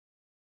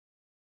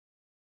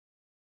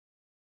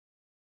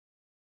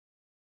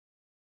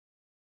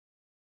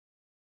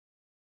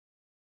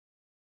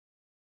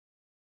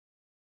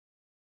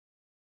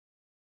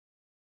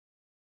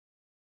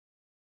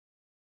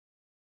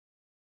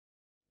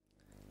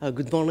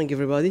Good morning,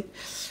 everybody.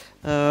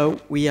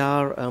 We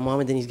are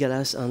Mohamed-Anis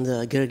Gallas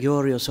and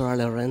Gregorio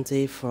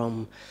Saura-Lorente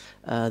from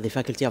the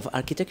Faculty of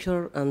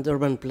Architecture and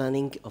Urban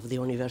Planning of the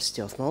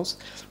University of Mons.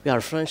 We are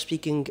a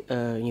French-speaking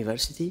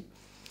university.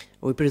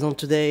 We present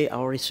today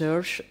our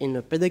research in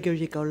a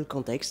pedagogical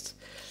context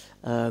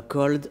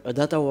called a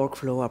data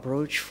workflow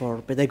approach for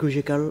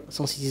pedagogical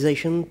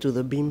sensitization to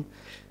the BIM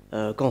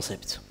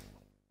concept.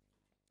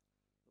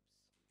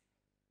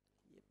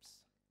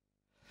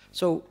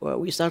 So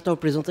we start our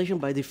presentation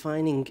by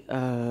defining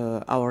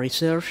our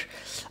research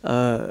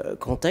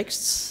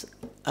contexts.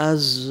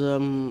 As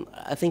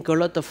I think a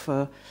lot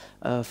of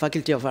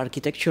Faculty of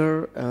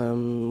Architecture,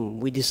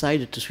 we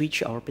decided to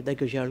switch our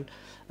pedagogical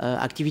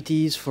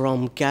activities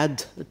from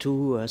CAD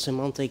to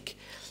semantic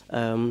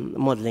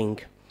modeling.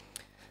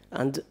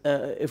 And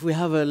if we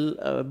have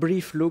a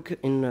brief look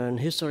in the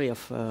history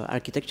of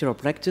architectural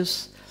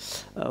practice,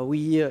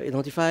 we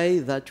identify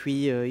that we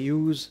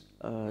use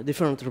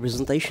different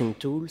representation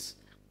tools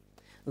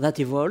that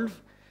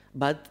evolve,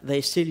 but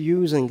they're still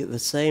using the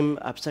same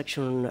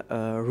abstraction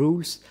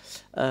rules,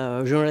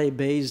 generally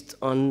based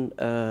on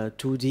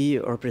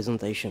 2D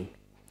representation.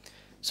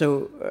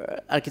 So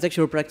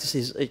architectural practice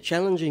is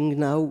challenging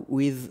now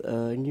with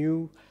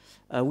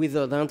with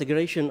the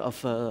integration of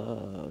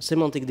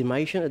semantic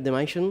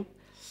dimension,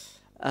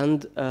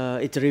 and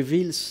it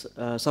reveals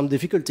some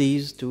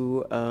difficulties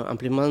to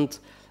implement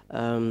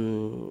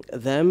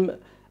them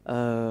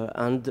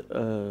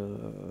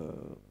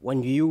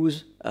when you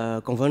use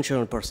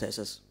conventional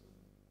processes.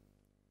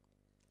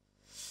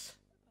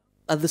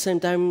 At the same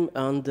time,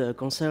 and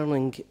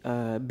concerning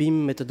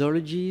BIM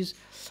methodologies,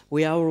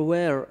 we are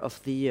aware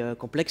of the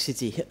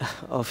complexity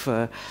of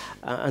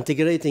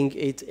integrating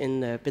it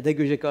in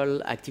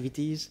pedagogical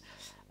activities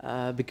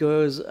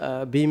because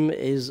BIM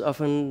is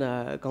often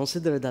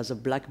considered as a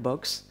black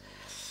box.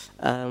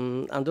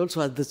 And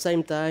also at the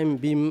same time,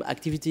 BIM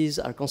activities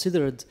are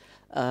considered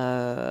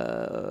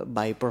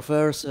by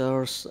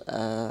professors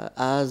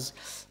as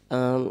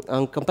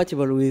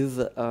incompatible with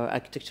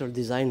architectural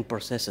design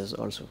processes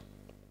also.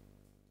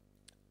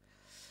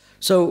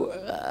 So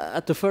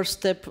at the first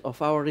step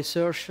of our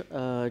research,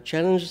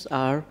 challenges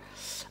are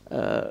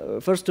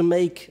first to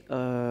make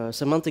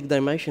semantic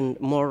dimension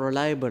more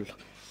reliable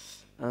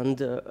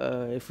and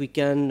if we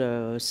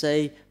can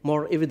say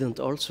more evident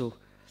also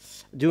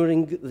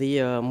during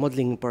the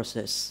modeling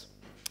process.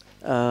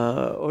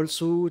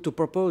 Also to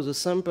propose a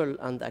simple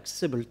and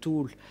accessible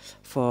tool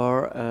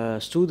for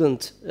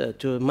students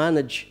to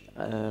manage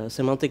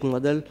semantic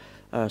model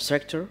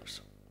structures.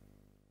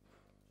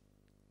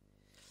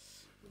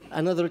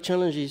 Another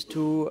challenge is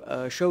to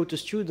show to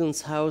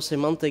students how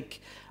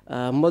semantic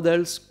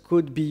models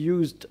could be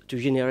used to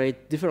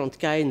generate different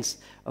kinds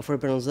of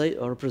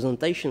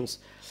representations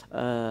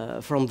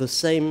from the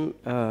same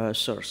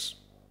source.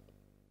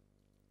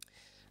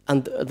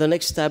 And the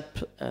next step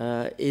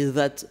is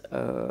that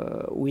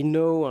we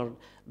know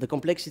the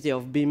complexity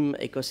of BIM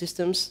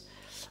ecosystems,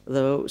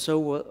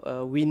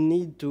 so we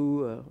need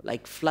to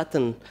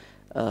flatten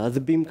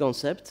the BIM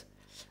concept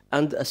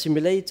and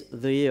assimilate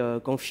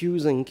the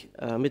confusing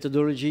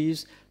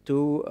methodologies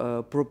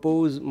to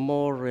propose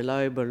more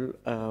reliable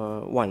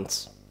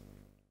ones.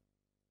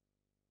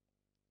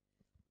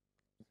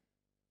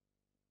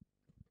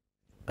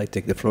 I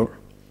take the floor.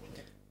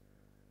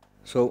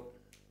 So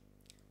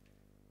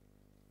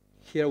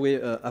here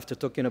we, after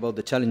talking about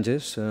the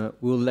challenges,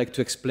 we would like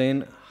to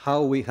explain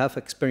how we have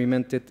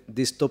experimented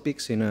these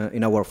topics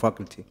in our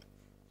faculty.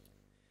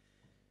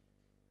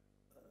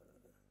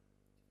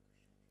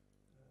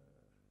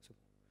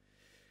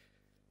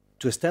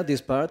 To start this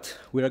part,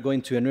 we are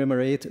going to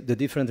enumerate the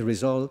different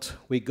results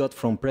we got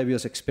from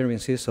previous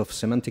experiences of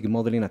semantic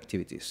modeling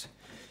activities.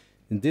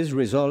 And these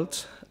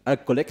results are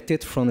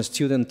collected from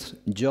student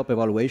job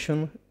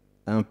evaluation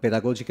and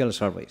pedagogical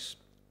surveys.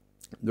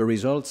 The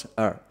results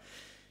are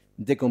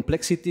the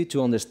complexity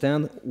to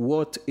understand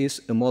what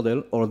is a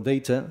model or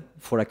data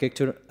for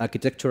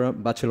architectural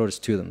bachelor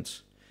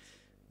students.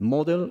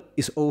 Model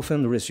is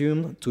often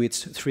resumed to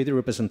its 3D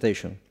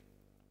representation.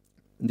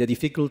 The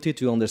difficulty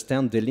to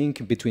understand the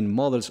link between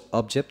models'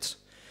 objects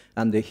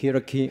and the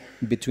hierarchy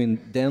between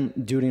them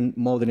during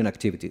modeling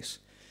activities.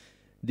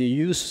 The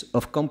use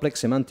of complex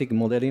semantic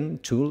modeling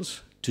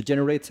tools to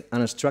generate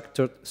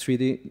unstructured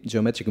 3D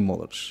geometric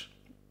models.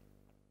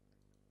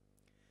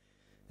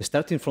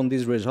 Starting from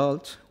this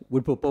result,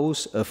 we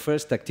propose a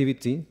first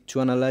activity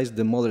to analyze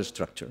the model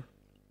structure.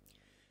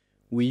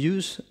 We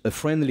use a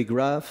friendly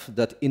graph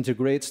that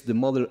integrates the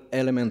model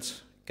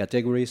elements,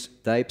 categories,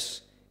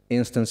 types,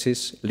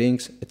 instances,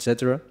 links,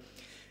 etc.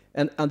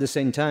 And at the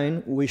same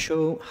time, we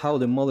show how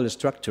the model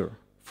structure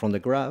from the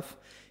graph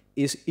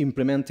is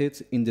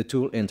implemented in the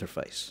tool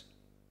interface.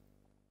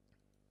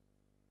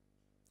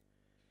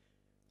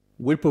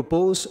 We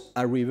propose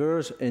a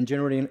reverse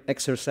engineering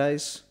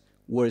exercise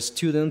where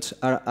students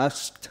are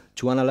asked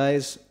to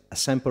analyze a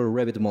sample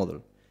Revit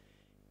model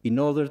in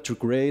order to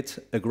create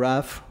a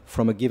graph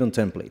from a given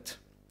template.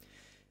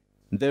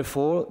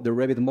 Therefore, the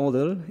Revit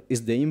model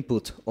is the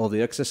input of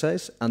the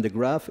exercise, and the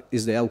graph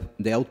is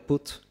the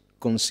output,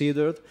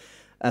 considered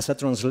as a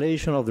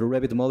translation of the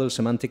Revit model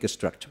semantic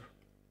structure.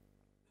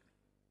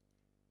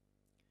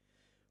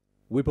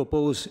 We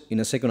propose in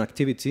a second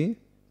activity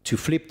to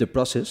flip the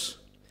process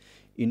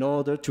in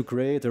order to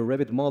create a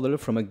Revit model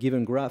from a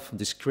given graph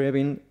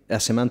describing a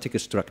semantic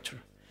structure.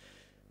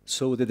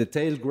 So the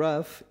detailed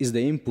graph is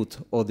the input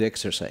of the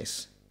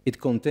exercise. It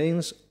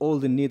contains all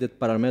the needed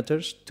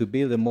parameters to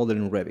build a model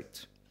in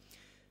Revit.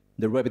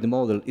 The Revit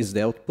model is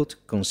the output,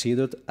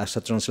 considered as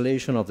a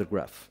translation of the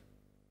graph.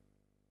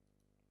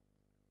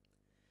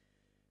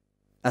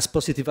 As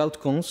positive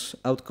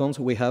outcomes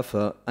we have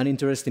an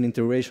interesting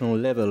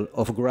integration level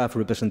of graph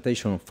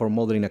representation for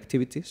modeling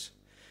activities,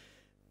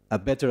 a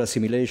better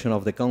assimilation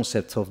of the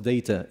concept of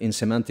data in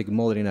semantic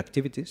modeling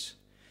activities,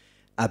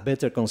 a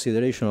better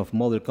consideration of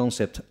model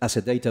concept as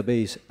a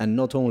database and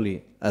not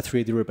only a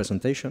 3D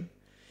representation.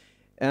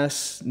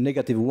 As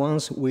negative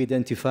ones, we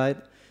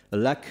identified a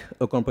lack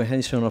of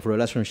comprehension of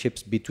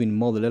relationships between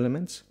model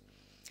elements,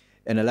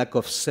 and a lack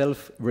of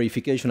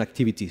self-verification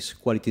activities,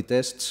 quality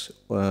tests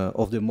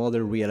of the model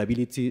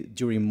reliability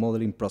during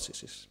modeling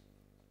processes.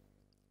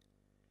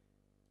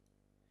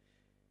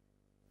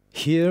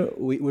 Here,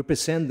 we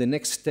present the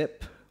next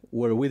step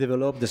where we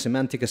develop the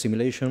semantic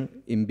assimilation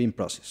in BIM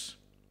process.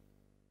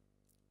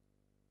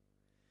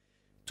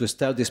 To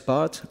start this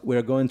part, we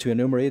are going to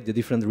enumerate the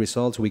different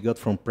results we got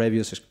from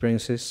previous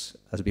experiences,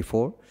 as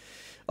before,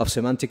 of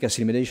semantic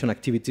assimilation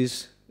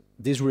activities.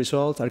 These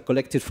results are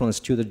collected from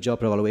student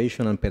job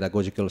evaluation and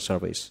pedagogical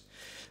surveys.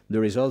 The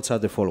results are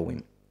the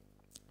following: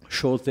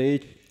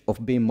 shortage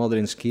of BIM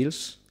modeling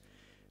skills,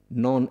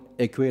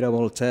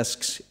 non-equitable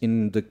tasks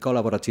in the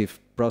collaborative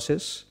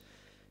process,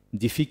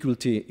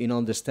 difficulty in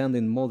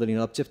understanding modeling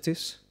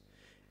objectives,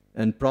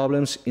 and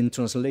problems in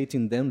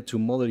translating them to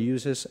model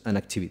uses and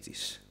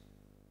activities.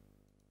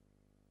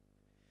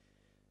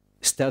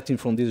 Starting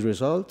from this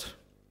result,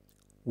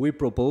 we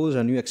propose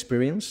a new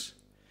experience,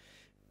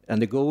 and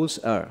the goals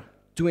are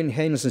to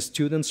enhance the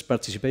students'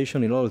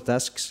 participation in all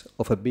tasks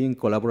of a BIM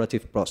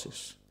collaborative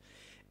process,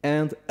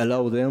 and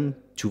allow them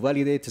to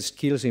validate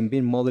skills in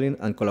BIM modeling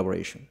and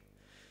collaboration.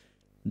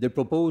 The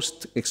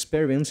proposed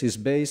experience is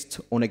based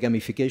on a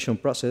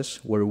gamification process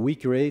where we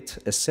create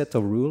a set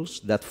of rules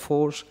that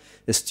force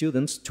the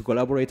students to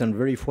collaborate and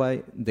verify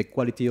the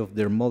quality of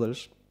their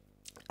models,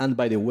 and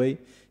by the way,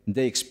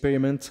 they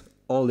experiment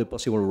all the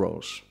possible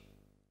roles.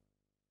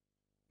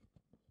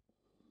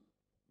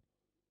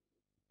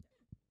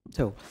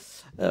 So,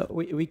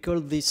 we call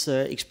this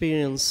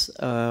experience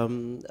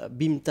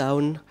BIM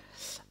Town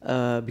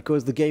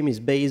because the game is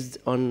based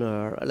on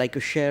like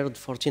a shared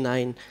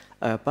 49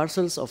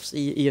 parcels of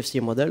EFC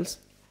models.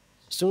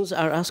 Students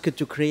are asked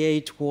to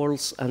create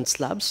walls and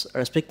slabs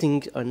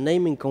respecting a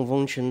naming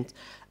convention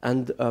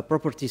and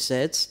property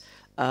sets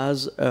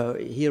as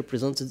here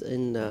presented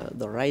in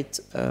the right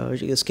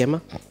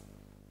schema.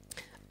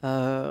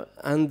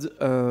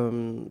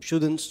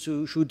 Students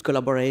should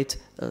collaborate.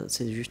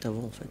 C'est juste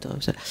avant en fait.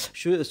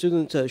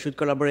 Students should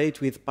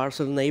collaborate with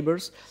parcel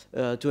neighbors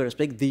to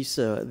respect these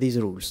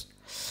rules.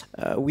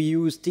 We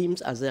use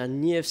Teams as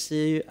an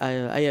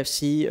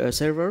IFC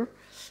server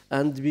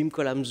and BIM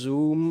column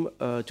Zoom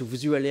to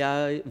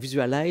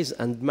visualize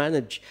and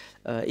manage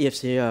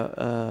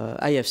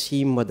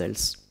IFC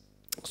models.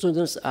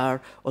 Students are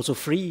also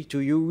free to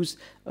use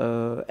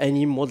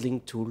any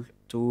modeling tool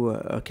to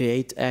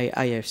create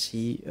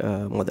IFC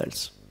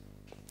models.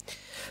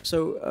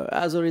 So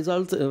as a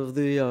result of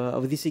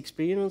this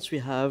experience, we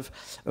have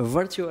a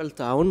virtual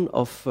town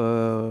of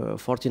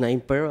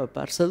 49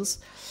 parcels,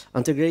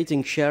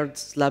 integrating shared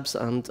slabs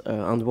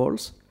and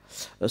walls.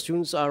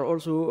 Students are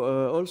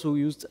also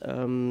used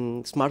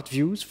smart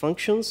views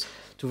functions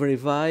to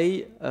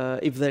verify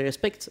if they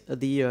respect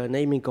the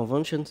naming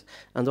conventions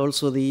and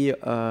also the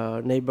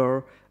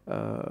neighbor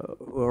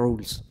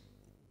rules.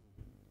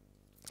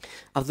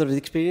 After the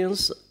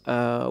experience,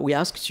 we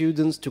ask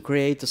students to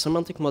create a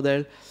semantic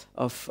model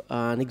of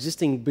an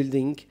existing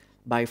building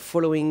by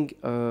following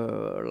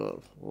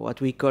what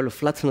we call a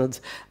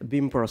flattened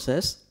BIM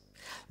process.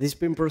 This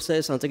BIM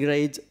process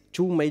integrates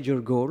two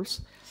major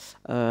goals.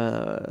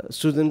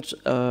 Students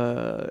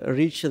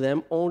reach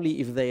them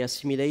only if they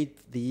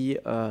assimilate the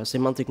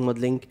semantic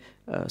modeling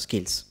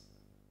skills.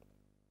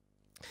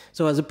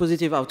 So as a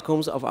positive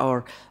outcomes of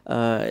our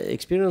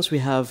experience, we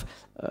have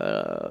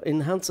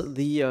enhanced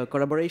the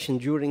collaboration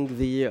during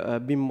the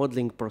BIM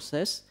modeling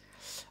process.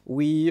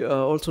 We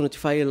also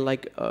notify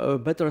like a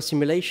better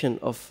assimilation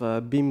of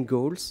BIM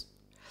goals.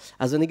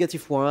 As a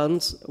negative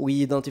ones,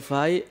 we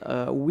identify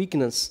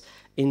weakness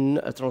in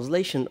a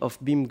translation of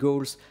BIM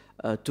goals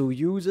to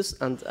uses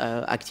and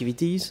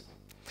activities.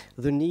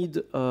 The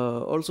need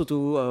also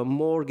to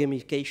more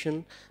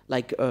gamification,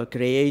 like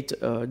create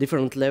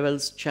different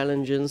levels,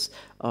 challenges,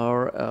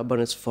 or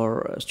bonus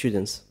for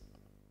students.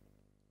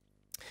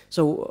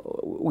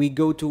 So we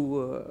go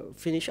to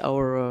finish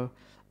our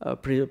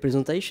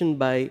presentation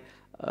by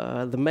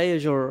the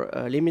major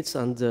limits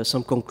and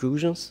some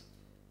conclusions.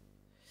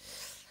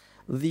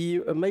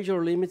 The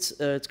major limits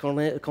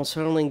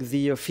concerning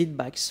the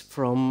feedbacks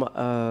from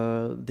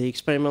the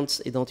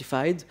experiments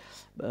identified,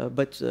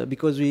 but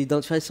because we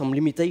identified some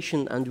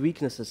limitation and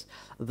weaknesses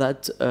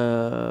that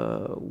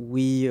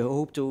we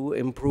hope to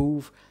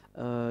improve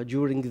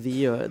during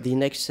the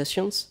next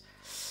sessions.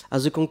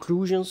 As a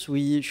conclusions,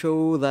 we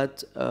show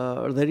that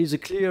there is a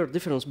clear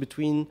difference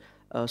between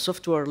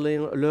software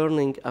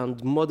learning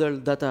and model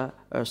data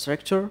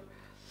structure.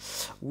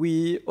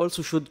 We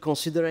also should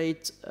consider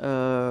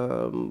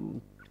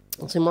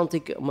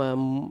semantic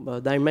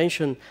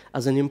dimension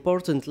as an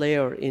important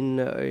layer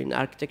in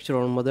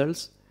architectural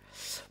models.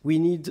 We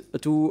need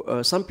to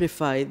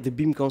simplify the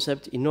BIM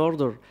concept in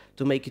order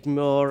to make it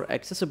more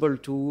accessible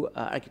to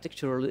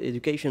architectural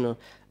educational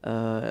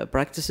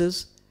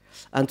practices.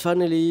 And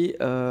finally,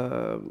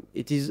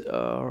 it is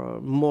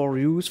more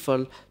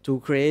useful to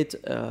create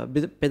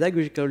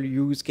pedagogical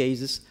use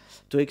cases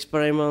to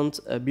experiment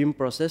BIM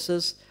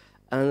processes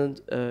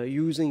and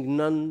using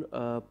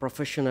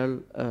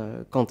non-professional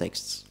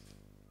contexts.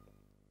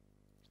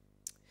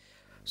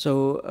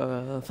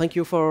 So thank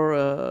you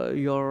for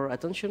your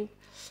attention.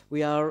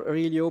 We are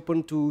really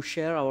open to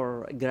share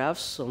our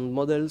graphs and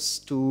models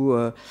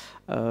to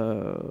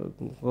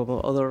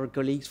other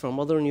colleagues from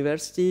other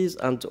universities,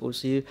 and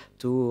also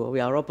we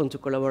are open to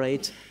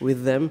collaborate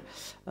with them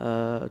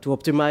to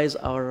optimize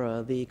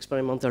the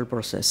experimental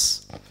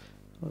process.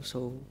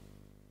 So,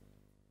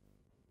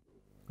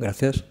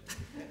 gracias.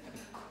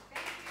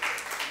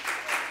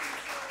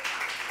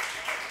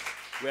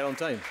 We are on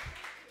time.